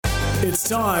It's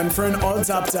time for an odds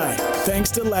update.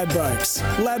 Thanks to Ladbrokes.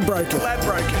 Ladbrokes.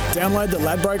 Download the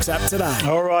Ladbrokes app today.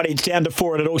 All right, it's down to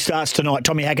 4 and it all starts tonight.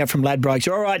 Tommy Hackett from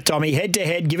Ladbrokes. All right, Tommy,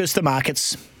 head-to-head, give us the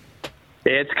markets.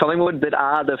 Yeah, it's Collingwood that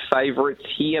are the favourites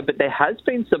here, but there has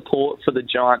been support for the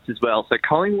Giants as well. So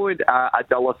Collingwood are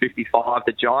 $1.55,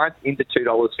 the Giants into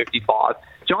 $2.55.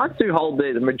 Giants do hold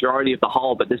the majority of the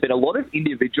whole, but there's been a lot of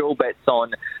individual bets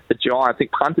on the Giants. I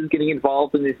think punters getting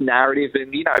involved in this narrative,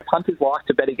 and punters like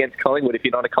to bet against Collingwood if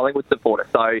you're not a Collingwood supporter.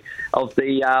 So of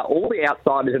the all the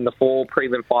outsiders in the 4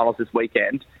 prelim finals this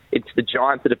weekend, it's the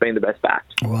Giants that have been the best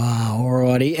backed. Wow, all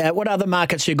righty. What other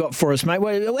markets you got for us, mate?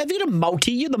 Well, have you got a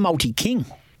multi? You're the multi-king.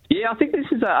 Yeah, I think this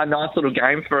is a nice little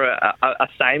game for a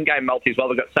same-game multi as well.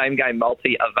 We've got same-game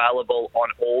multi available on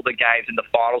all the games in the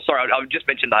final. Sorry, I just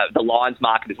mentioned the Lions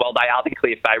market as well. They are the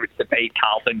clear favourites to beat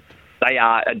Carlton. They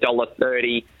are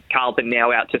 $1.30. Carlton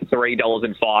now out to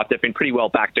 $3.05. They've been pretty well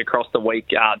backed across the week,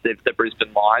 the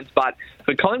Brisbane Lions. But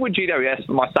for Collingwood GWS,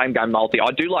 my same-game multi,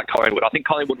 I do like Collingwood. I think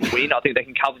Collingwood will win. I think they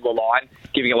can cover the line,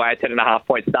 giving away a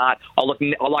 10.5-point start. I like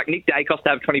Nick Dacos to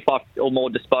have 25 or more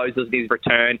disposals in his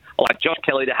return. I like Josh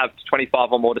Kelly to have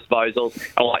 25 or more disposals.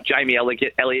 I like Jamie Elliott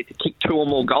to kick 2 or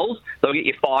more goals. They'll get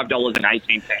you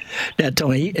 $5.18. Now,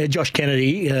 Tommy, Josh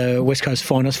Kennedy, West Coast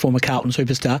finest, former Carlton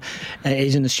superstar,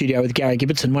 is in the studio with Gary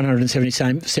Gibbertson,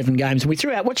 177 games. And we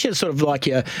threw out, what's your sort of like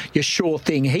your sure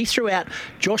thing? He threw out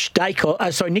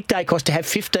Nick Dacos to have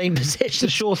 15 possessions. It's a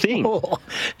sure thing.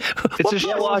 It's a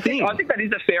sure thing. I think that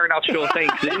is a fair enough sure thing.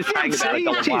 It is paying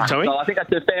about $1. Tommy. So I think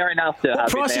that's a fair enough to What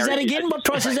price is that again? What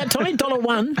price is that, Tommy?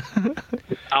 $1.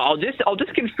 I'll just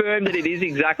confirm that it is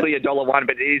exactly $1,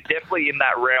 but it is definitely in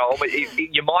that realm.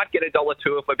 You might get $2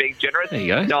 if we're being generous. There you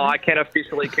go. No, I can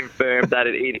officially confirm that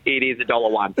it is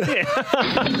 $1.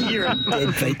 Yeah. You're a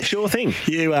deadbeat. Sure thing.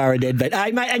 You are a deadbeat.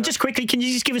 Hey, mate, and just quickly, can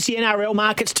you just give us the NRL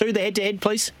markets too, the head-to-head,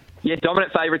 please? Yeah,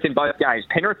 dominant favourites in both games.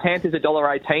 Penrith Panthers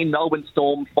 $1.18, Melbourne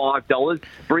Storm $5,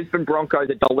 Brisbane Broncos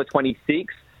 $1.26.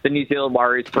 The New Zealand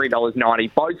Warriors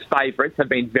 $3.90. Both favourites have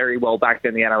been very well backed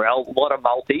in the NRL. A lot of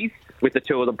multis with the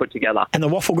two of them put together. And the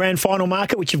Waffle Grand Final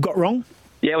market, which you've got wrong?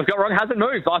 Yeah, we've got wrong. Hasn't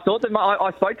moved. I thought that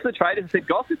I spoke to the traders and said,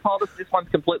 Goss has told us this one's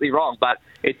completely wrong, but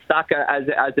it's stuck as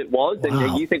it was,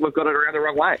 and you think we've got it around the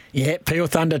wrong way. Yeah, Peel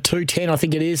Thunder $2.10, I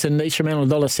think it is, and East Fremantle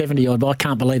 $1.70. I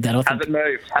can't believe that. Hasn't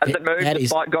moved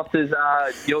despite Goss's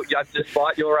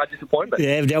despite your disappointment.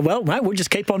 Yeah, well, mate, we'll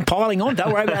just keep on piling on.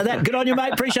 Don't worry about that. Good on you,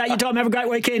 mate. Appreciate your time. Have a great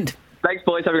weekend. Thanks,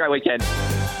 boys. Have a great weekend.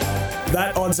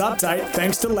 That odds update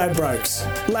thanks to Ladbrokes.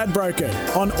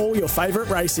 Ladbrokes on all your favourite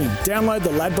racing. Download the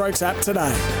Ladbrokes app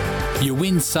today. You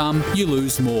win some, you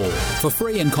lose more. For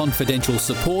free and confidential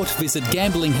support, visit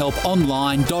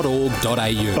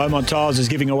gamblinghelponline.org.au. Beaumont Tiles is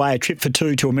giving away a trip for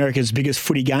 2 to America's biggest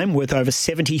footy game worth over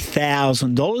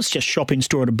 $70,000. Just shop in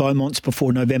store at a Beaumont's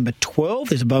before November 12.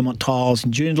 There's a Beaumont Tiles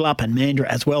in Joondalup and Mandurah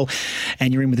as well.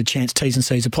 And you're in with a chance. T's and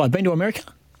C's apply. Been to America?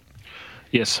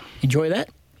 Yes. Enjoy that?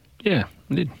 Yeah,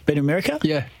 I did. Been to America?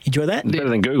 Yeah. Enjoy that? Better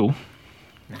than Google.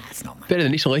 Nah, it's not, mate. Better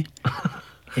than Italy.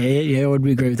 Yeah, I would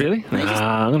agree with Really? that.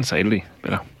 I'm going to say Italy.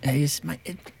 Better.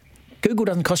 Mate, Google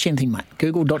doesn't cost you anything, mate.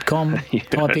 Google.com, Yeah,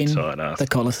 type in that's right, the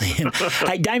Coliseum.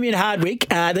 Hey, Damien Hardwick,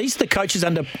 these are the coaches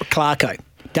under Clarko.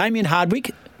 Damien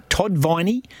Hardwick, Todd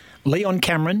Viney, Leon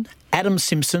Cameron, Adam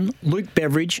Simpson, Luke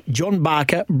Beveridge, John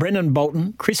Barker, Brendan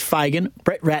Bolton, Chris Fagan,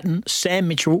 Brett Ratton, Sam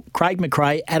Mitchell, Craig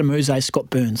McRae, Adam Uze, Scott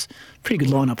Burns. Pretty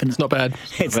good lineup, isn't it? It's not bad.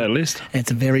 It's not a bad list.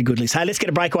 It's a very good list. Hey, let's get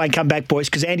a breakaway and come back, boys,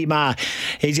 because Andy Marr,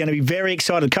 he's going to be very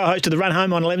excited. Co-host of the Run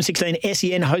Home on 11:16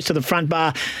 SEN, host of the Front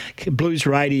Bar Blues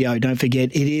Radio. Don't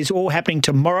forget, it is all happening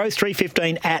tomorrow,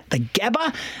 3:15 at the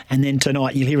Gabba, and then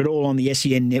tonight you'll hear it all on the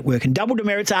SEN network. And double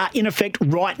demerits are in effect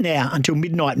right now until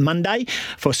midnight Monday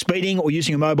for speeding or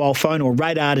using a mobile phone or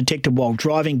radar detector while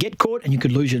driving. Get caught and you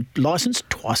could lose your licence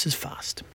twice as fast.